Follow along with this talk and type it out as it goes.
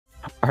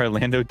Are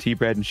Lando,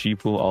 T-Brad, and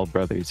Sheepool all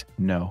brothers?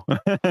 No.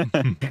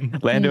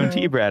 Lando and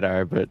T-Brad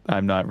are, but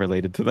I'm not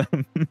related to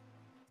them.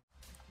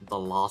 The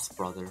lost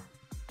brother.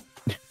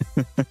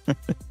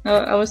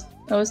 I was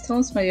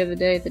telling somebody the other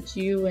day that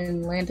you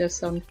and Lando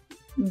sound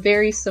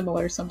very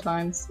similar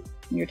sometimes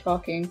when you're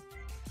talking.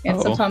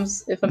 And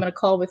sometimes if I'm in a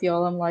call with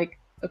y'all, I'm like,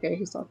 okay,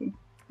 who's talking?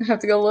 I have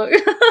to go look.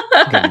 Get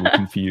a little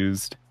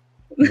confused.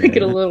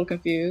 Get a little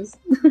confused.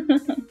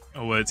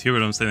 Oh wait, hear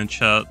what I'm saying in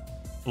chat.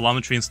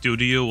 Llama Train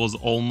Studio was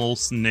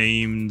almost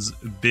named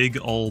Big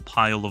Ol'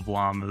 Pile of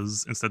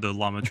Llamas instead of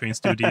Llama Train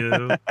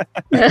Studio.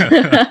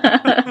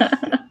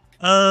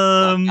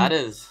 That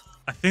is...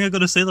 I think I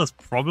gotta say that's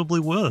probably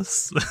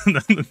worse.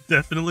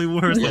 Definitely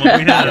worse than what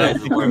we had. I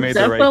think we made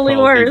the right Definitely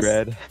call, worse.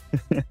 T-Brad.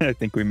 I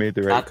think we made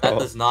the right call. That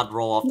does not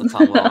roll off the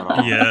tongue well at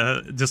all.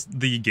 Yeah, just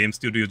the game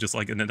studio, just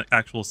like an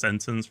actual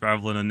sentence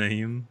rather than a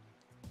name.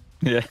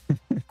 Yeah.